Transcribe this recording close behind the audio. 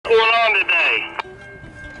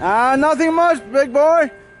Nothing much, big boy.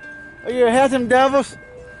 You had some devils.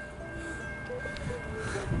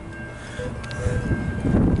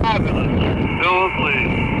 Fabulous.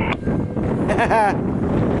 Please.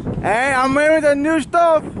 Hey, I'm in with the new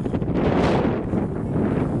stuff.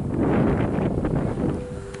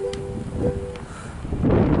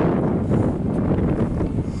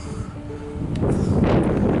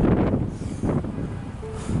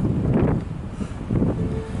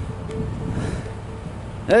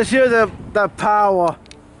 Let's hear the power.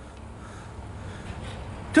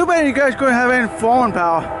 Too bad you guys couldn't have any phone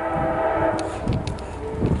power.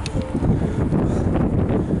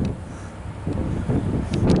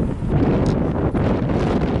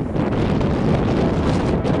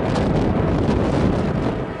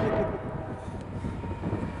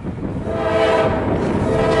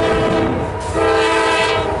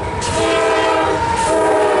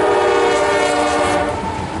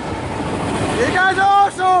 You guys are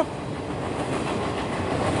awesome!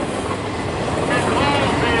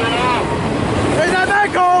 It's not that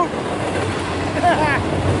cold!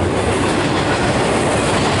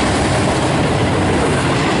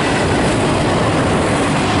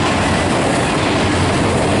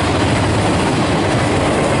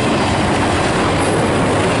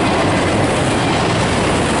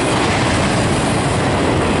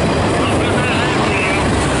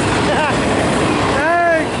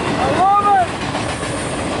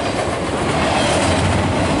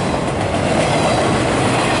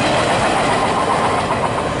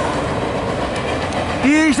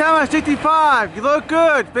 D765, you look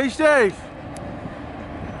good, be safe.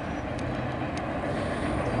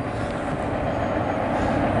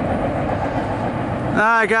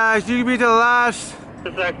 Alright guys, you can be to the last.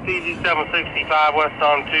 CSX D765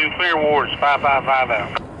 westbound 2, clear wards 555 out.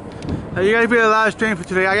 You gotta be the last train for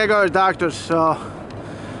today. I gotta go to the doctor's, so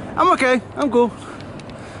I'm okay, I'm cool.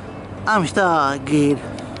 I'm still good.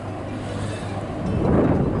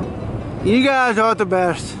 You guys are the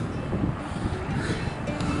best.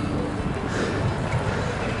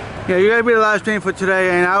 Yeah, you gotta be the last train for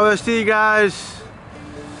today, and I will see you guys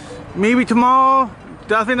maybe tomorrow,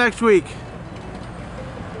 definitely next week.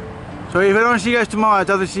 So if I don't see you guys tomorrow, I'll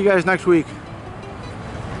definitely see you guys next week.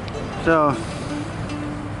 So,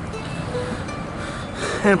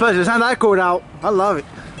 and plus it's not that cold out. I love it.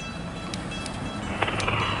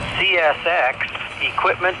 CSX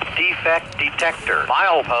Equipment Defect Detector.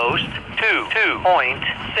 Milepost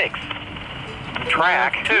 2.6.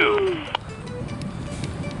 Track 2.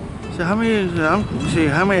 So how many, let's see,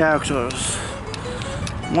 how many axles?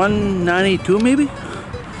 192 maybe?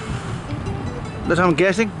 That's what I'm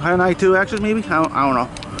guessing. 192 axles maybe? I don't know.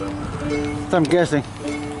 That's what I'm guessing.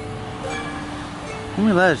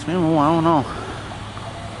 Maybe less, maybe more, I don't know.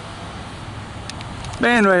 But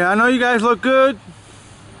anyway, I know you guys look good.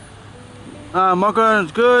 Mucker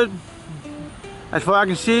is good. As far as I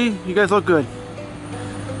can see, you guys look good.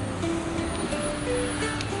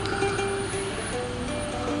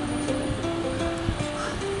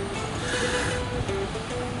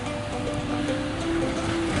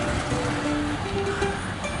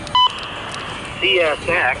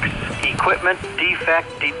 CSX Equipment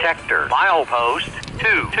Defect Detector. Milepost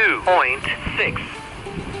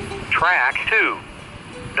 2.6. Track 2.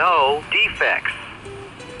 No defects.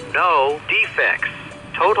 No defects.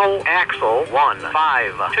 Total axle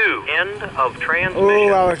 152. End of transmission.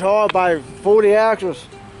 Oh, I was hauled by 40 axles.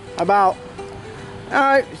 About.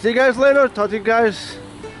 Alright, see you guys later. Talk to you guys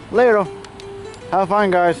later. Have fun,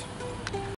 guys.